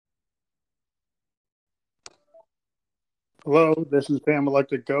Hello, this is Pam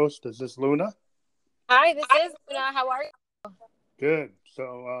Electric Ghost. Is this Luna? Hi, this is Luna. How are you? Good.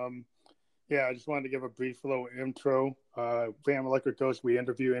 Yeah, I just wanted to give a brief little intro. Pam Electric Ghost, we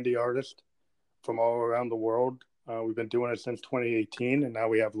interview indie artists from all around the world. We've been doing it since 2018, and now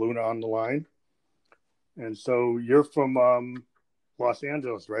we have Luna on the line. And so you're from Los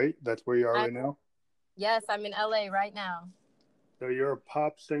Angeles, right? That's where you are I, right now? yes, I'm in LA right now. So you're a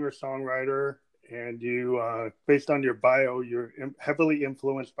pop singer-songwriter, and based on your bio, you're heavily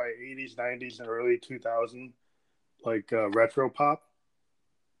influenced by 80s, 90s, and early 2000s, like retro pop.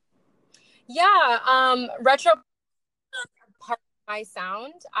 Yeah, retro part of my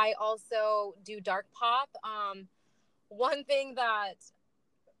sound. I also do dark pop. One thing that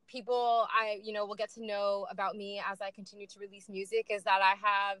people will get to know about me as I continue to release music is that I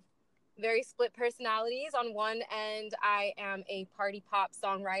have very split personalities. On one end, I am a party pop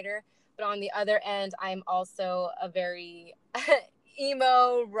songwriter, but on the other end, I'm also a very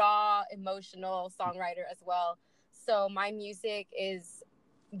emo, raw, emotional songwriter as well. So my music is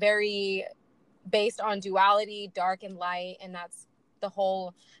very based on duality, dark and light, and that's the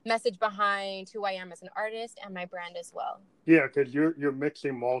whole message behind who I am as an artist and my brand as well. Yeah, because you're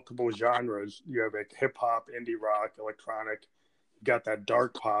mixing multiple genres. You have like hip hop, indie rock, electronic. You got that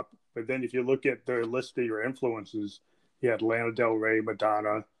dark pop. But then if you look at the list of your influences, you had Lana Del Rey,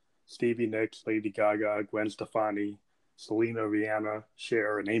 Madonna, Stevie Nicks, Lady Gaga, Gwen Stefani, Selena, Rihanna,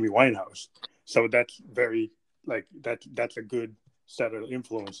 Cher, and Amy Winehouse. So that's very that's a good set of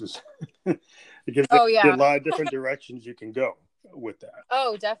influences. It gives Oh you a yeah. lot of different directions you can go with that.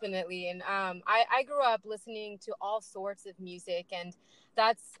 Oh, definitely. And I grew up listening to all sorts of music, and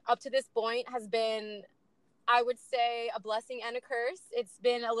that's up to this point has been, I would say, a blessing and a curse. It's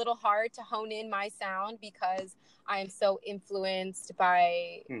been a little hard to hone in my sound because I am so influenced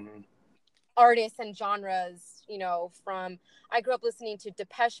by Mm-hmm. artists and genres, from I grew up listening to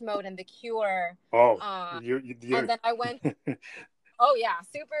Depeche Mode and The Cure. Oh, Uh, and you're then I went, oh, yeah,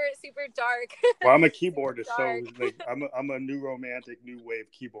 super, super dark, well, I'm a super keyboardist, so dark. like I'm a new romantic, new wave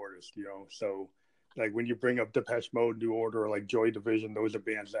keyboardist, you know. So like when you bring up Depeche Mode, New Order, or like Joy Division, those are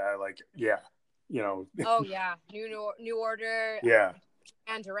bands that I like. Yeah, you know. Oh, yeah, New Order, Yeah,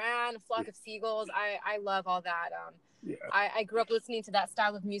 and Duran, A Flock of Seagulls. I love all that. yeah. I grew up listening to that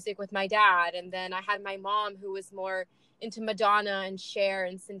style of music with my dad, and then I had my mom who was more into Madonna and Cher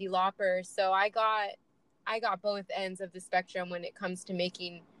and Cyndi Lauper. So I got both ends of the spectrum when it comes to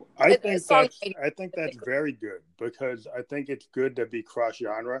making songwriting I think that's specifically. very good because I think it's good to be cross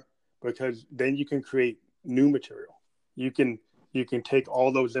genre because then you can create new material. You can you can take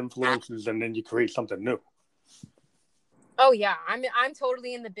all those influences and then you create something new. Oh yeah, I'm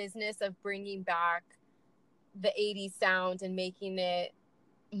totally in the business of bringing back the 80s sound and making it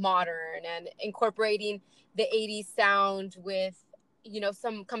modern and incorporating the 80s sound with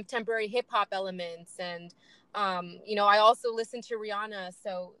some contemporary hip hop elements. And I also listen to Rihanna,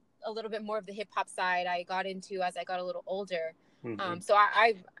 so a little bit more of the hip hop side I got into as I got a little older. Mm-hmm. So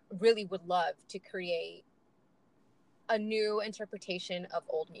I really would love to create a new interpretation of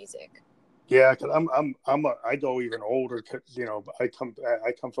old music. Yeah, because I go even older. 'Cause, you know, I come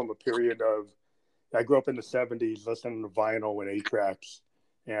from a period of I grew up in the '70s listening to vinyl and eight tracks,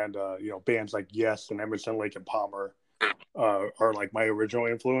 and you know bands like Yes and Emerson, Lake and Palmer are like my original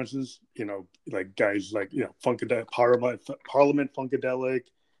influences. You know, like guys like Parliament Funkadelic,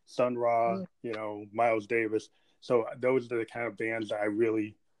 Sun Ra, Mm. you know, Miles Davis. So those are the kind of bands that I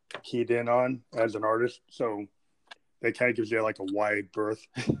really keyed in on as an artist. So that kind of gives you like a wide berth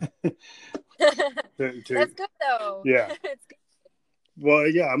to That's good though. yeah. It's good. Well,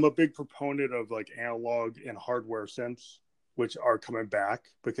 yeah, I'm a big proponent of like analog and hardware synths, which are coming back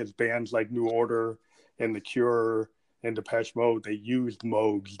because bands like New Order and The Cure and Depeche Mode, they used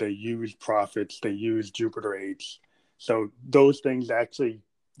Moogs, they used Prophets, they used Jupiter 8s. So those things actually,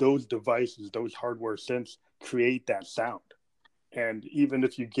 those devices, those hardware synths create that sound. And even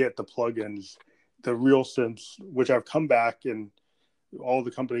if you get the plugins, the real synths, which I've come back and all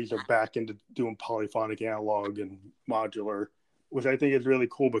the companies are back into doing polyphonic analog and modular, which I think is really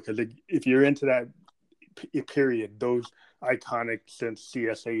cool because if you're into that period, those iconic synths,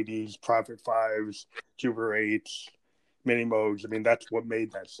 CS80s, Prophet 5s, Jupiter 8s, Mini Modes, I mean, that's what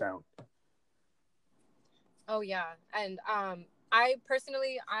made that sound. Oh yeah, and I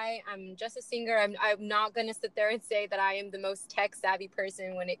personally, I am just a singer. I'm not gonna sit there and say that I am the most tech savvy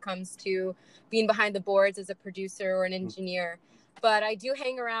person when it comes to being behind the boards as a producer or an engineer. But I do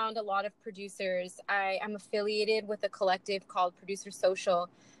hang around a lot of producers. I am affiliated with a collective called Producer Social,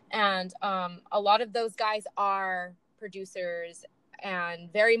 and a lot of those guys are producers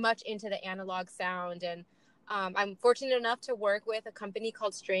and very much into the analog sound. And I'm fortunate enough to work with a company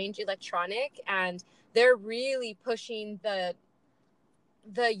called Strange Electronic, and they're really pushing the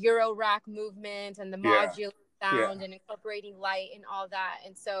Euro rack movement and the Yeah. modular Yeah. sound and incorporating light and all that.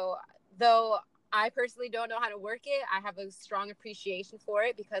 And so, though I personally don't know how to work it, I have a strong appreciation for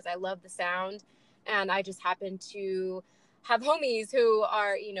it because I love the sound, and I just happen to have homies who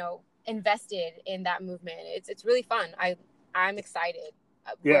are, invested in that movement. It's really fun. I'm excited.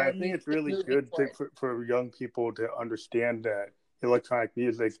 Yeah, I Where think music it's is really moving good towards. for young people to understand that electronic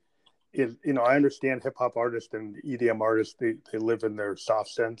music is, I understand hip hop artists and EDM artists, they live in their soft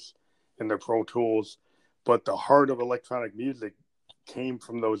sense and their Pro Tools, but the heart of electronic music came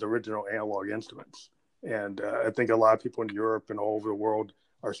from those original analog instruments. And I think a lot of people in Europe and all over the world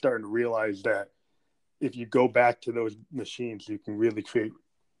are starting to realize that if you go back to those machines, you can really create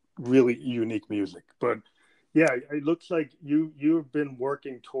really unique music. But yeah, it looks like you've been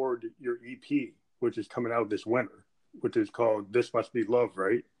working toward your EP, which is coming out this winter, which is called "This Must Be Love,"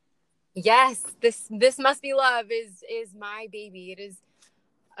 right? Yes, this must be love is my baby. It is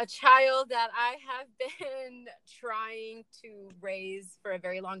a child that I have been trying to raise for a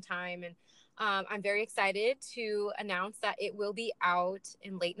very long time. And I'm very excited to announce that it will be out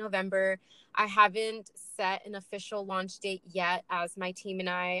in late November. I haven't set an official launch date yet, as my team and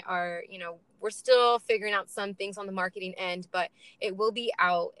I are, we're still figuring out some things on the marketing end, but it will be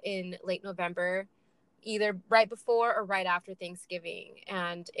out in late November, either right before or right after Thanksgiving.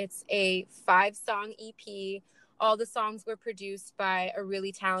 And it's a 5-song EP. All the songs were produced by a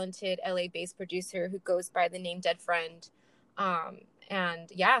really talented LA-based producer who goes by the name Dead Friend.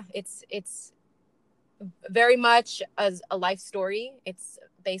 And yeah, it's very much a life story. It's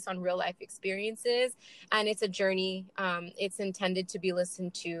based on real life experiences, and it's a journey. It's intended to be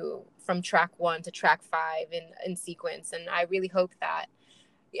listened to from track 1 to track 5 in sequence. And I really hope that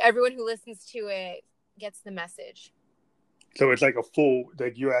everyone who listens to it gets the message. So it's like a full,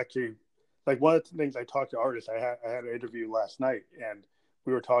 like you actually, like one of the things I talked to artists, I had an interview last night, and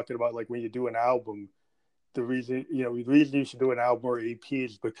we were talking about like when you do an album, the reason you should do an album or EP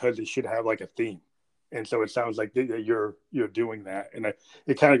is because it should have like a theme. And so it sounds like that you're doing that, and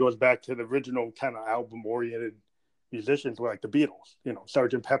it kind of goes back to the original kind of album oriented musicians like the Beatles.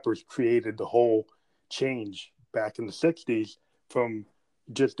 Sergeant Pepper's created the whole change back in the '60s from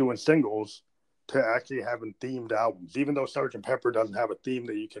just doing singles to actually having themed albums. Even though Sergeant Pepper doesn't have a theme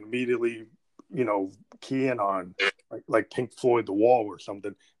that you can immediately, key in on, like Pink Floyd, The Wall or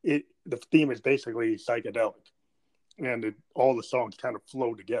something. The theme is basically psychedelic, and all the songs kind of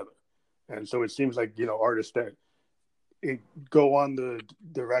flow together. And so it seems like artists that go on the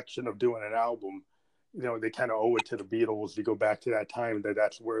direction of doing an album, they kind of owe it to the Beatles to go back to that time,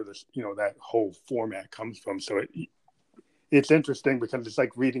 that's where this that whole format comes from. So it's interesting because it's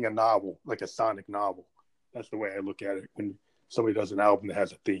like reading a novel, like a sonic novel. That's the way I look at it when somebody does an album that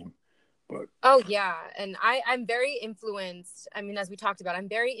has a theme. But Oh yeah, and I'm very influenced. I mean, as we talked about, I'm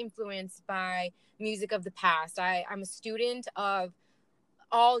very influenced by music of the past. I'm a student of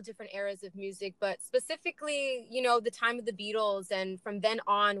all different eras of music, but specifically, the time of the Beatles, and from then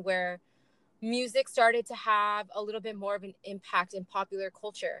on, where music started to have a little bit more of an impact in popular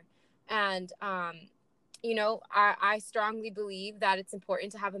culture. And I strongly believe that it's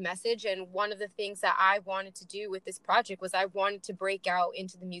important to have a message. And one of the things that I wanted to do with this project was I wanted to break out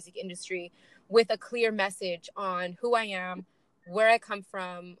into the music industry with a clear message on who I am, where I come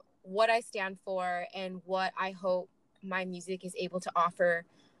from, what I stand for, and what I hope my music is able to offer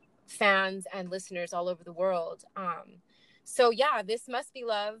fans and listeners all over the world. So yeah, This Must Be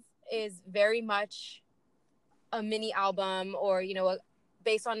Love is very much a mini album, or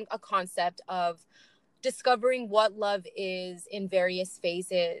based on a concept of discovering what love is in various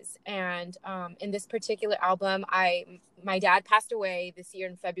phases. And in this particular album, my dad passed away this year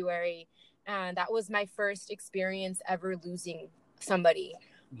in February, and that was my first experience ever losing somebody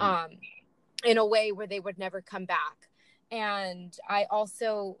in a way where they would never come back. And I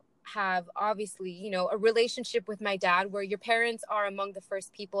also have, obviously, a relationship with my dad where your parents are among the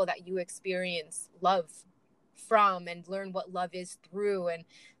first people that you experience love from and learn what love is through. And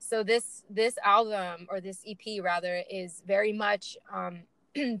so this album, or this EP rather, is very much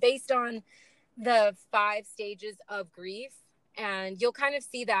based on the 5 stages of grief. And you'll kind of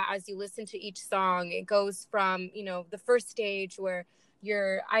see that as you listen to each song. It goes from the first stage where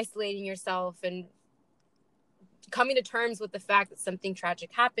you're isolating yourself and coming to terms with the fact that something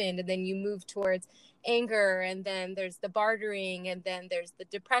tragic happened, and then you move towards anger, and then there's the bartering, and then there's the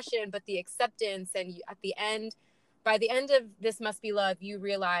depression, but the acceptance. And by the end of This Must Be Love, you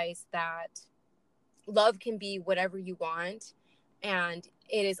realize that love can be whatever you want, and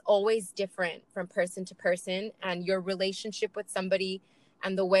it is always different from person to person, and your relationship with somebody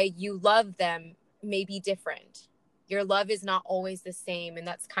and the way you love them may be different. Your love is not always the same, and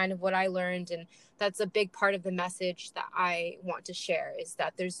that's kind of what I learned, and that's a big part of the message that I want to share, is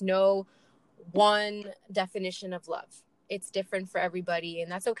that there's no one definition of love. It's different for everybody,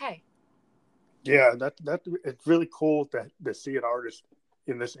 and that's okay. Yeah, that it's really cool to see an artist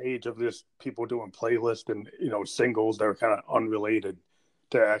in this age of this people doing playlists and singles that are kind of unrelated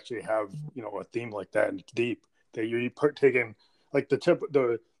to actually have a theme like that, and it's deep. That you're taking like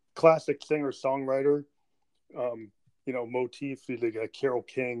the classic singer songwriter motif, like Carole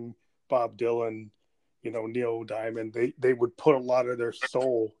King, Bob Dylan, Neil Diamond. They would put a lot of their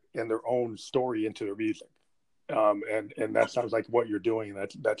soul and their own story into their music, and that sounds like what you're doing.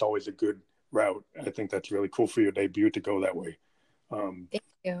 That's always a good route. I think that's really cool for your debut to go that way. Thank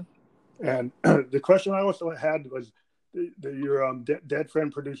you. And the question I also had was, your dead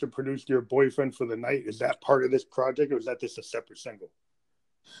friend producer produced your Boyfriend for the Night. Is that part of this project, or is that just a separate single?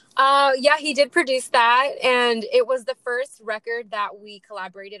 Yeah, he did produce that, and it was the first record that we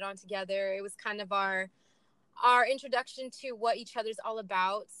collaborated on together. It was kind of our introduction to what each other's all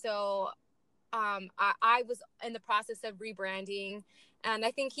about. So I was in the process of rebranding, and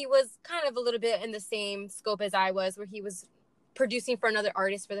I think he was kind of a little bit in the same scope as I was, where he was producing for another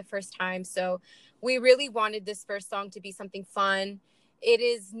artist for the first time. So we really wanted this first song to be something fun. It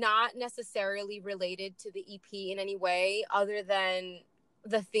is not necessarily related to the EP in any way, other than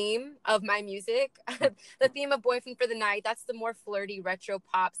the theme of my music. The theme of Boyfriend for the Night, that's the more flirty retro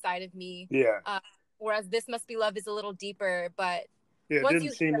pop side of me. Yeah. Whereas This Must Be Love is a little deeper, but yeah, it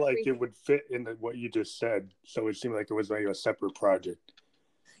didn't seem like it would fit into what you just said, so it seemed like it was maybe a separate project.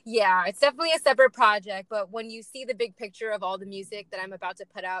 Yeah, it's definitely a separate project, but when you see the big picture of all the music that I'm about to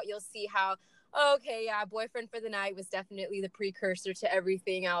put out, you'll see how, okay, yeah, Boyfriend for the Night was definitely the precursor to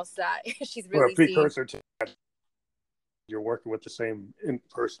everything else that she's releasing. Well, a precursor to that. You're working with the same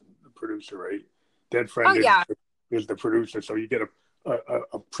in-person producer, right? Dead Friend is the producer, so you get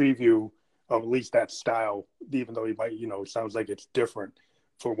a preview of at least that style, even though you might, it sounds like it's different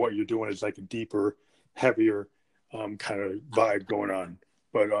for what you're doing. It's like a deeper, heavier kind of vibe going on.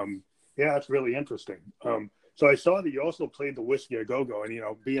 But yeah, it's really interesting. So I saw that you also played the Whiskey A Go Go,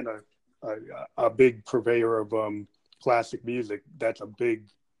 and being a big purveyor of classic music, that's a big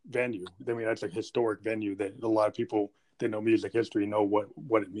venue. I mean, that's a historic venue that a lot of people that know music history know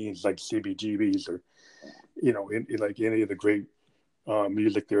what it means, like CBGBs or in like any of the great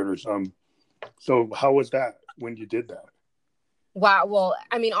music theaters. So how was that when you did that? Wow. Well,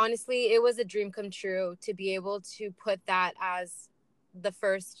 I mean, honestly, it was a dream come true to be able to put that as the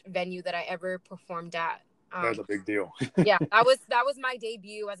first venue that I ever performed at. That's a big deal. Yeah, that was my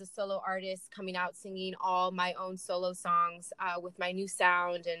debut as a solo artist, coming out singing all my own solo songs with my new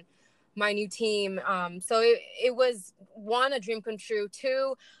sound and my new team. So it was, one, a dream come true.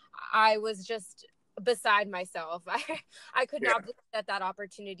 Two, I was just beside myself. I could not believe that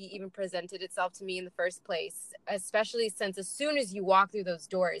opportunity even presented itself to me in the first place, especially since as soon as you walk through those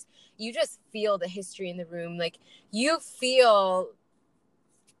doors, you just feel the history in the room. Like, you feel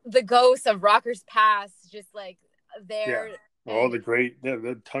the ghosts of rockers past just like there. All the great, there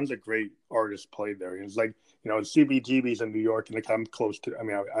are tons of great artists played there. It's like, CBGB's in New York, and I'm close to, I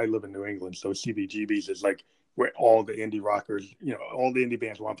mean, I live in New England, so CBGB's is like where all the indie rockers, all the indie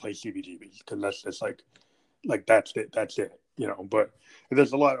bands want to play CBGB's, because that's just like that's it, but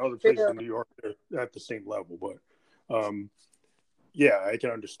there's a lot of other places in New York that are at the same level, but yeah, I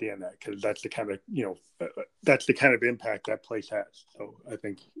can understand that, because that's the kind of impact that place has. So I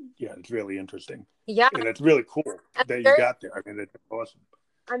think, it's really interesting. Yeah. And it's really cool that you got there. I mean, it's awesome.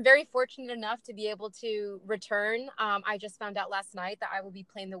 I'm very fortunate enough to be able to return. I just found out last night that I will be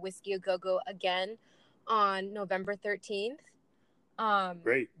playing the Whiskey A Go Go again on November 13th.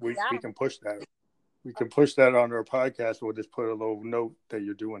 Great. We can push that. We can push that on our podcast. We'll just put a little note that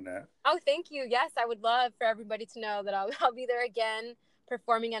you're doing that. Oh, thank you. Yes, I would love for everybody to know that I'll be there again,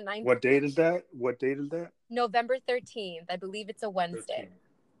 performing at 9. What date is that? November 13th. I believe it's a Wednesday.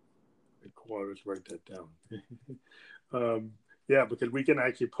 Cool. I'll just write that down. Yeah, because we can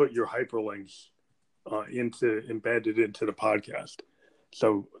actually put your hyperlinks embedded into the podcast.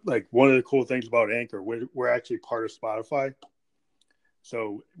 So, like, one of the cool things about Anchor, we're actually part of Spotify.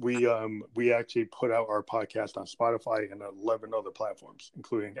 So we actually put out our podcast on Spotify and 11 other platforms,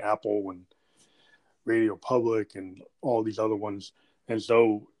 including Apple and Radio Public and all these other ones. And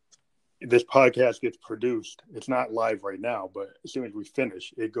so this podcast gets produced. It's not live right now, but as soon as we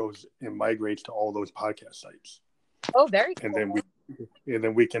finish, it goes and migrates to all those podcast sites. Oh, very cool. And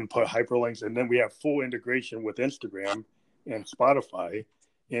then we can put hyperlinks, and then we have full integration with Instagram, and Spotify,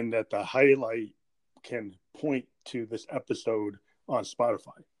 in that the highlight can point to this episode on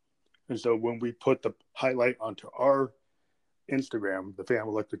Spotify. And so when we put the highlight onto our Instagram, the Phantom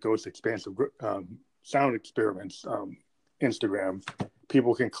Electric Ghost Expansive Sound Experiments Instagram,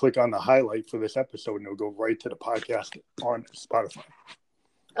 people can click on the highlight for this episode and it'll go right to the podcast on Spotify.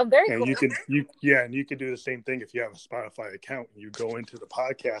 Oh, very and cool. you can do the same thing if you have a Spotify account and you go into the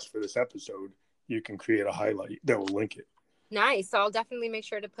podcast for this episode, you can create a highlight that will link it. Nice. So I'll definitely make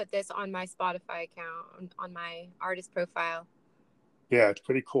sure to put this on my Spotify account, on my artist profile. Yeah, it's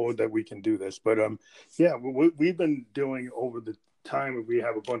pretty cool that we can do this. But yeah, we've been doing over the time. We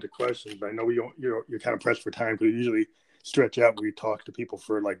have a bunch of questions. I know you're kind of pressed for time, because we usually stretch out where we talk to people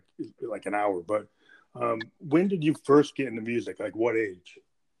for like an hour. But when did you first get into music? Like what age?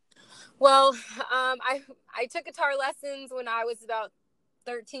 Well, I took guitar lessons when I was about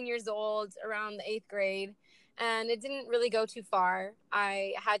 13 years old, around the 8th grade, and it didn't really go too far.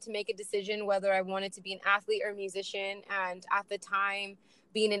 I had to make a decision whether I wanted to be an athlete or a musician, and at the time,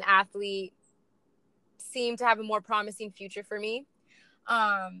 being an athlete seemed to have a more promising future for me.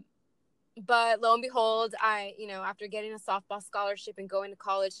 But lo and behold, after getting a softball scholarship and going to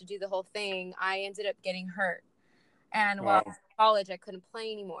college to do the whole thing, I ended up getting hurt. And while I was in college, I couldn't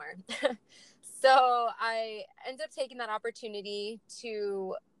play anymore. So I ended up taking that opportunity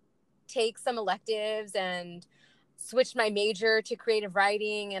to take some electives and switched my major to creative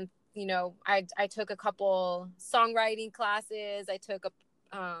writing. And, I took a couple songwriting classes. I took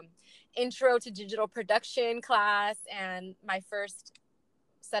a intro to digital production class and my first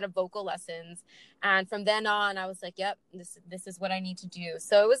set of vocal lessons. And from then on, I was like, yep, this is what I need to do.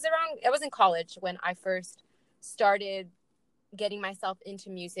 So I was in college when I first started getting myself into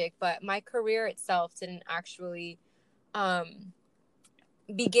music, but my career itself didn't actually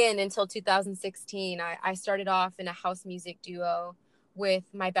begin until 2016. I started off in a house music duo with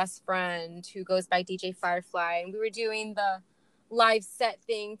my best friend who goes by DJ Firefly, and we were doing the live set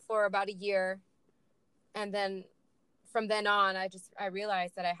thing for about a year. And then from then on, I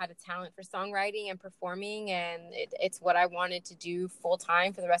realized that I had a talent for songwriting and performing, and it's what I wanted to do full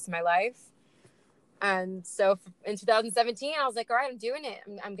time for the rest of my life. And so in 2017, I was like, all right, I'm doing it.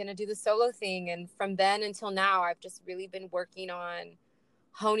 I'm going to do the solo thing. And from then until now, I've just really been working on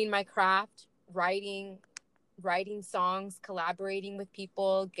honing my craft, writing songs, collaborating with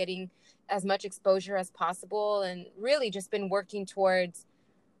people, getting as much exposure as possible, and really just been working towards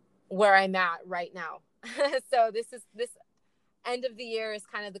where I'm at right now. So this end of the year is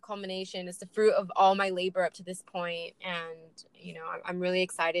kind of the culmination. It's the fruit of all my labor up to this point. And, I'm really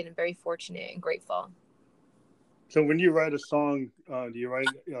excited and very fortunate and grateful. So when you write a song, do you write,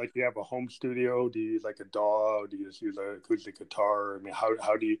 like, do you have a home studio? Do you use like a DAW? Do you just use an acoustic guitar? I mean,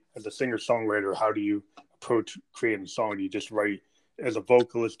 how do you, as a singer-songwriter, how do you approach creating a song? Do you just write as a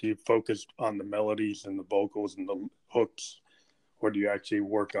vocalist? Do you focus on the melodies and the vocals and the hooks? Or do you actually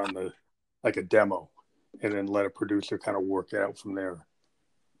work on like a demo and then let a producer kind of work it out from there?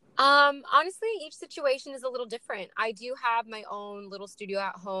 Honestly, each situation is a little different. I do have my own little studio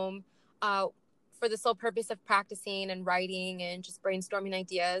at home for the sole purpose of practicing and writing and just brainstorming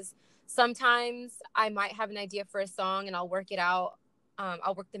ideas. Sometimes I might have an idea for a song and I'll work it out.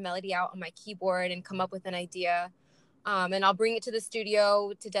 I'll work the melody out on my keyboard and come up with an idea. And I'll bring it to the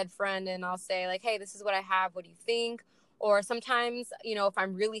studio to Dead Friend and I'll say like, hey, this is what I have. What do you think? Or sometimes, if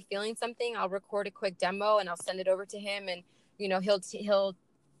I'm really feeling something, I'll record a quick demo and I'll send it over to him, and, he'll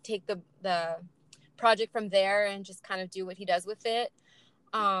take the project from there and just kind of do what he does with it.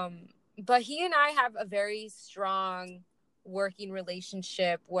 But he and I have a very strong working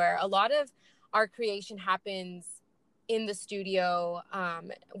relationship where a lot of our creation happens in the studio.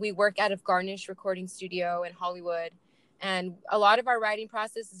 We work out of Garnish Recording Studio in Hollywood, and a lot of our writing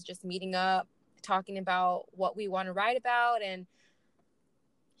process is just meeting up, talking about what we want to write about, and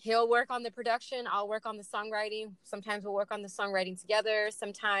he'll work on the production, I'll work on the songwriting. Sometimes we'll work on the songwriting together.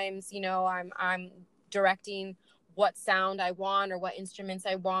 Sometimes, I'm directing what sound I want or what instruments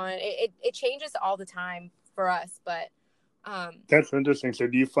I want. It changes all the time for us, but that's interesting. So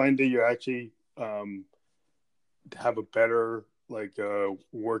do you find that you actually have a better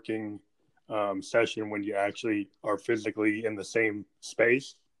working session when you actually are physically in the same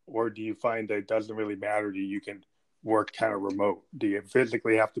space? Or do you find that it doesn't really matter to you? You can work kind of remote. Do you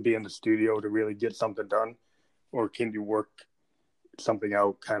physically have to be in the studio to really get something done? Or can you work something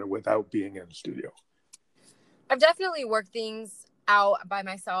out kind of without being in the studio? I've definitely worked things out by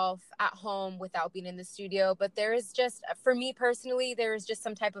myself at home without being in the studio. But there is just, for me personally, there is just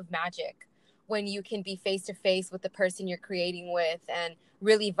some type of magic when you can be face to face with the person you're creating with and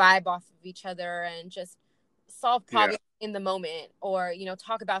really vibe off of each other and just solve problems in the moment, or, you know,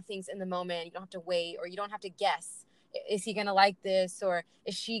 talk about things in the moment. You don't have to wait, or you don't have to guess. Is he going to like this, or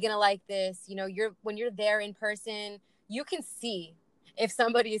is she going to like this? You know, when you're there in person, you can see if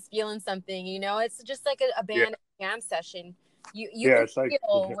somebody is feeling something, you know. It's just like a band jam session. You can it's like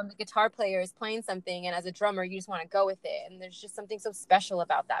feel when the guitar player is playing something, and as a drummer, you just want to go with it. And there's just something so special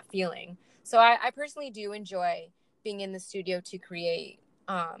about that feeling. So I personally do enjoy being in the studio to create.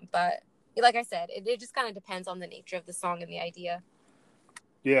 But like I said, it just kind of depends on the nature of the song and the idea.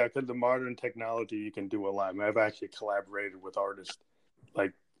 Yeah, because the modern technology, you can do a lot. I mean, I've actually collaborated with artists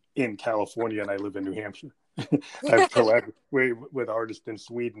like in California, and I live in New Hampshire. I've collaborated with artists in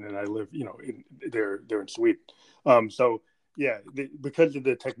Sweden, and I live, you know, they're in Sweden. So yeah, because of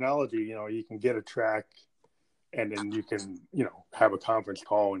the technology, you know, you can get a track, and then you can, you know, have a conference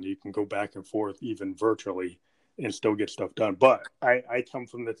call, and you can go back and forth even virtually and still get stuff done. But I come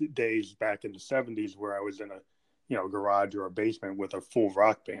from the days back in the 70s where I was in a, you know, garage or a basement with a full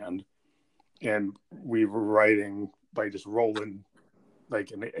rock band, and we were writing by just rolling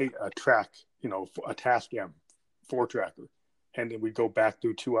like a track, you know, a Tascam 4-tracker, and then we go back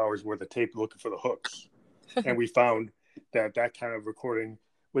through 2 hours worth of tape looking for the hooks, and we found that kind of recording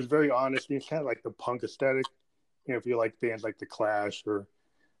was very honest. It's kind of like the punk aesthetic. You know, if you like bands like the Clash or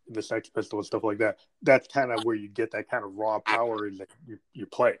the Sex Pistols, stuff like that, that's kind of where you get that kind of raw power, is that you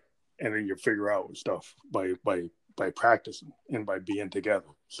play, and then you figure out stuff by practicing and by being together.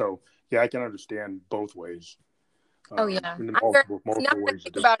 So yeah, I can understand both ways. Oh yeah, Multiple now that I ways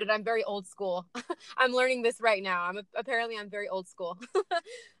think about it, I'm very old school. I'm learning this right now. I'm very old school.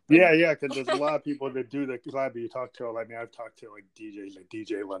 Yeah, because there's a lot of people that do the collab. You talk to, I mean, I've talked to like DJs like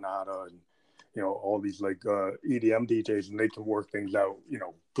DJ Lanata and, you know, all these like EDM DJs, and they can work things out, you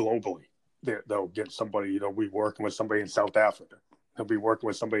know, globally. They'll get somebody, you know, we working with somebody in South Africa. They'll be working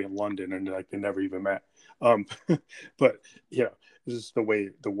with somebody in London, and like they never even met. But you know, this is the way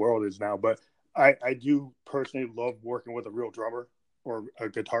the world is now. But I do personally love working with a real drummer or a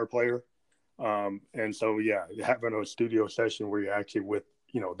guitar player. And so, yeah, having a studio session where you're actually with,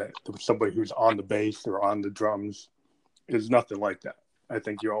 you know, that somebody who's on the bass or on the drums is nothing like that. I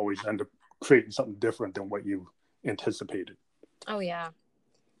think you always end up creating something different than what you anticipated. Oh yeah.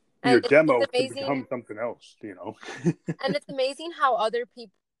 Your And demo can become something else, you know. And it's amazing how other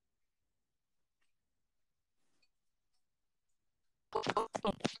people.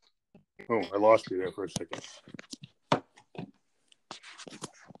 Oh, I lost you there for a second.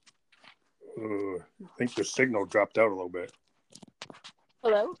 I think the signal dropped out a little bit.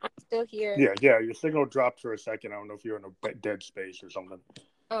 Hello, I'm still here. Yeah, your signal dropped for a second. I don't know if you're in a dead space or something.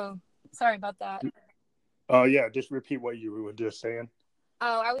 Oh, sorry about that. Yeah, just repeat what you were just saying.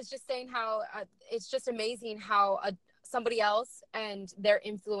 Oh, I was just saying how it's just amazing how somebody else and their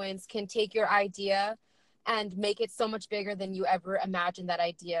influence can take your idea and make it so much bigger than you ever imagined that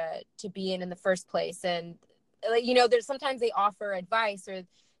idea to be in the first place. And, you know, there's sometimes they offer advice, or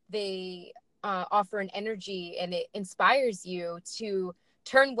they offer an energy, and it inspires you to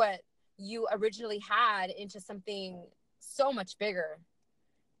turn what you originally had into something so much bigger.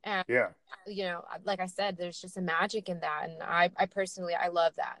 And, yeah, you know, like I said, there's just a magic in that. And I personally, I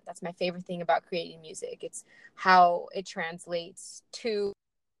love that. That's my favorite thing about creating music. It's how it translates to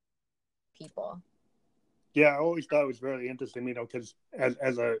people. Yeah, I always thought it was very interesting, you know, because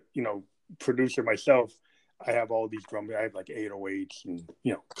as a, you know, producer myself, I have all these I have like 808s and,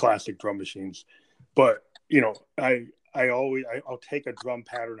 you know, classic drum machines. But, you know, I'll take a drum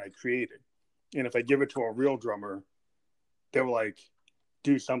pattern I created, and if I give it to a real drummer, they'll like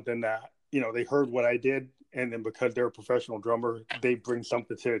do something that, you know, they heard what I did, and then because they're a professional drummer, they bring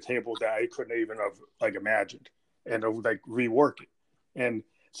something to the table that I couldn't even have like imagined, and they'll like rework it. And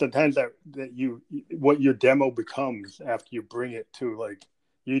sometimes that what your demo becomes after you bring it to, like,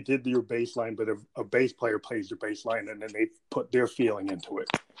 you did your bass line, but a bass player plays your bass line, and then they put their feeling into it,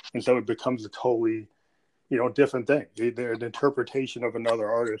 and so it becomes a totally, you know, different thing. Their interpretation of another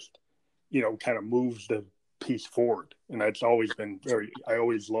artist, you know, kind of moves the piece forward, and that's always been I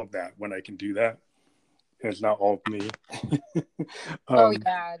always love that when I can do that, and it's not all me. Oh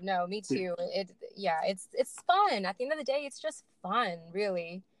yeah, no, me too. It's fun. At the end of the day, it's just fun,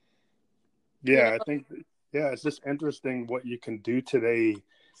 really. Yeah, You know? I think, yeah, it's just interesting what you can do today,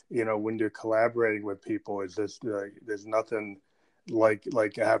 you know, when you're collaborating with people. Is this there's nothing like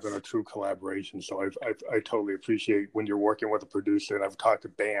having a true collaboration. So I totally appreciate when you're working with a producer, and I've talked to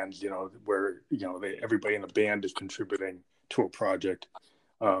bands, you know, where, you know, everybody in the band is contributing to a project.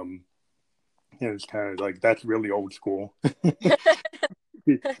 And it's kind of like, that's really old school.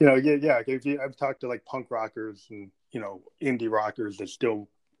 You know, yeah. I've talked to like punk rockers and, you know, indie rockers that still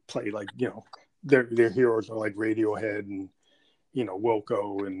play like, you know, their heroes are like Radiohead and, you know,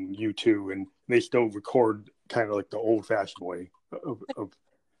 Wilco and U2, and they still record kind of like the old fashioned way of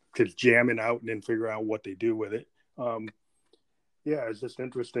just jamming out and then figure out what they do with it. Yeah, it's just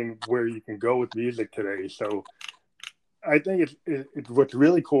interesting where you can go with music today. So I think it's what's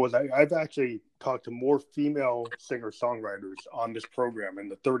really cool is I've actually talked to more female singer-songwriters on this program,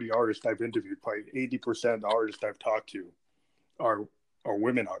 and the 30 artists I've interviewed, probably 80% of the artists I've talked to are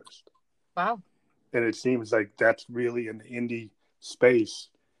women artists. Wow. And it seems like that's really in the indie space.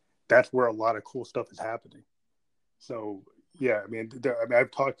 That's where a lot of cool stuff is happening. So yeah, I mean,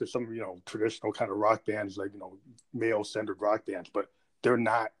 I've talked to some, you know, traditional kind of rock bands, like, you know, male-centered rock bands, but they're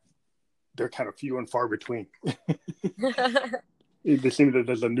kind of few and far between. It seems that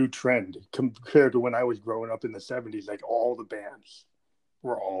there's a new trend compared to when I was growing up in the 70s. Like all the bands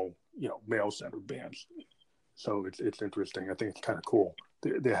were all, you know, male-centered bands. So it's interesting. I think it's kind of cool.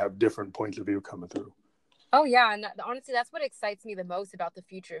 They have different points of view coming through. Oh yeah, and honestly, that's what excites me the most about the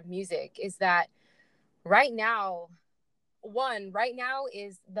future of music is that right now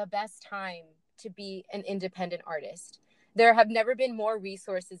is the best time to be an independent artist. There have never been more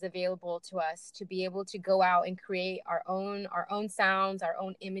resources available to us to be able to go out and create our own sounds, our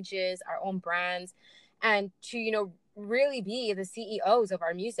own images, our own brands, and to, you know, really be the CEOs of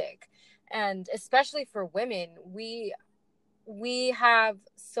our music. And especially for women, we have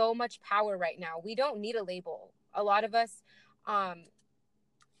so much power right now. We don't need a label. A lot of us,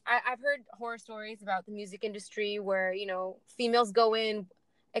 I've heard horror stories about the music industry where, you know, females go in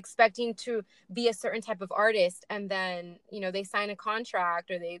expecting to be a certain type of artist, and then, you know, they sign a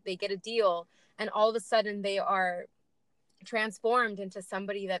contract or they get a deal, and all of a sudden they are transformed into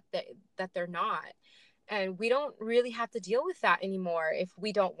somebody that they're not. And we don't really have to deal with that anymore if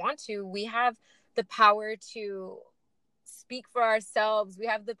we don't want to. We have the power to speak for ourselves. We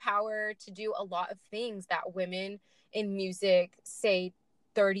have the power to do a lot of things that women in music, say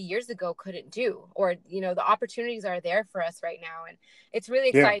 30 years ago, couldn't do. Or, you know, the opportunities are there for us right now. And it's really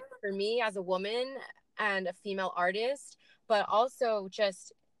exciting for me as a woman and a female artist, but also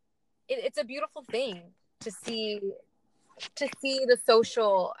just it's a beautiful thing to see the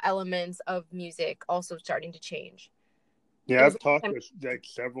social elements of music also starting to change. Yeah, I've talked to like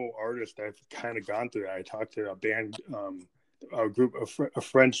several artists that have kind of gone through that. I talked to a band, a group, a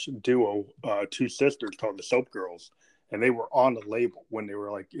French duo, two sisters called the Soap Girls, and they were on the label when they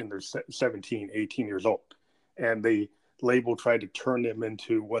were like in their 17, 18 years old. And the label tried to turn them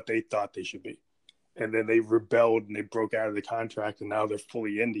into what they thought they should be. And then they rebelled and they broke out of the contract, and now they're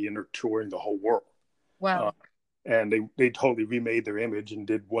fully indie and they're touring the whole world. Wow. And they totally remade their image and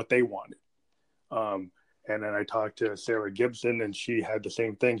did what they wanted. And then I talked to Sarah Gibson, and she had the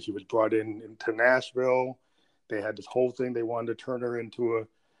same thing. She was brought into Nashville. They had this whole thing. They wanted to turn her into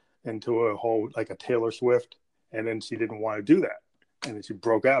a whole, like a Taylor Swift. And then she didn't want to do that. And then she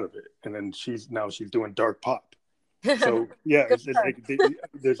broke out of it. And then she's doing dark pop. So yeah, it's like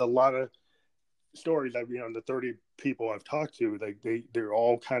there's a lot of stories that, you know, the 30 people I've talked to, like they're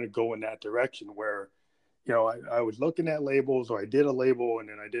all kind of going that direction where, you know, I was looking at labels, or I did a label and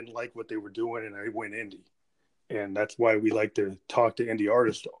then I didn't like what they were doing and I went indie. And that's why we like to talk to indie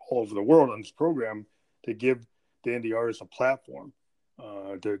artists all over the world on this program, to give the indie artists a platform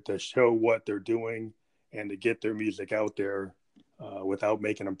to show what they're doing and to get their music out there without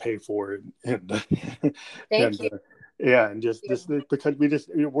making them pay for it. Thank you. Yeah, and just because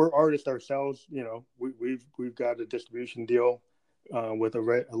we're artists ourselves, you know, we've got a distribution deal with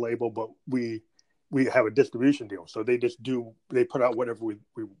a label, but we have a distribution deal, so they put out whatever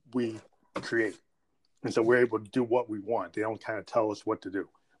we create, and so we're able to do what we want. They don't kind of tell us what to do.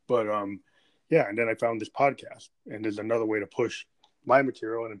 But yeah, and then I found this podcast, and there's another way to push my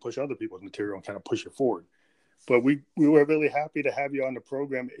material and then push other people's material and kind of push it forward. But we were really happy to have you on the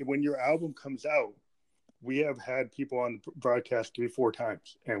program. When your album comes out, we have had people on the broadcast 3-4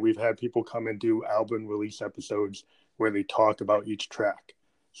 times, and we've had people come and do album release episodes where they talk about each track.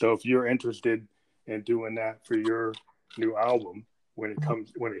 So if you're interested in doing that for your new album, when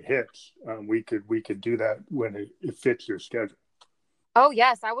it hits, we could do that when it fits your schedule. Oh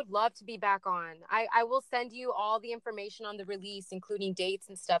yes, I would love to be back on. I will send you all the information on the release, including dates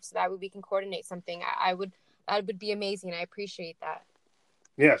and stuff, so that we can coordinate something. That would be amazing. I appreciate that.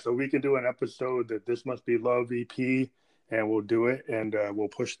 Yeah, so we can do an episode that This Must Be Love EP, and we'll do it, and we'll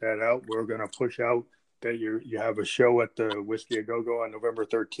push that out. We're gonna push out that you have a show at the Whiskey A Go Go on November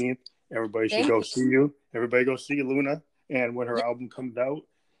 13th. Everybody should go see you. Everybody go see Luna, and when her album comes out,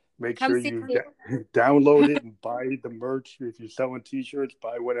 make sure you download it and buy the merch. If you're selling T-shirts,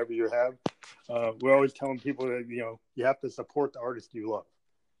 buy whatever you have. We're always telling people that, you know, you have to support the artist you love.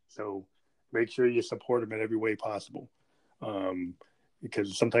 So make sure you support them in every way possible.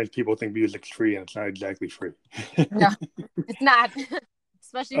 Because sometimes people think music's free and it's not exactly free. No, it's not.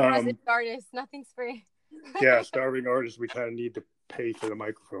 Especially for us Um, artists, nothing's free. yeah, starving artists, we kind of need to pay for the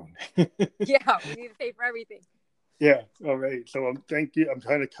microphone. Yeah, we need to pay for everything. Yeah, all right. So thank you. I'm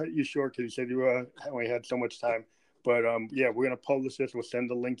trying to cut you short because you said you only had so much time. But yeah, we're going to publish this. We'll send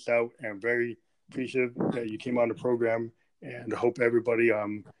the links out. And I'm very appreciative that you came on the program. And I hope everybody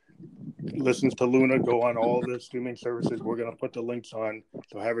listens to Luna. Go on all the streaming services. We're going to put the links on.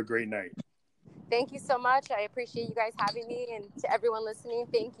 So have a great night. Thank you so much. I appreciate you guys having me. And to everyone listening,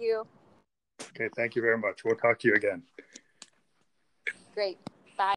 thank you. Okay, thank you very much. We'll talk to you again. Great.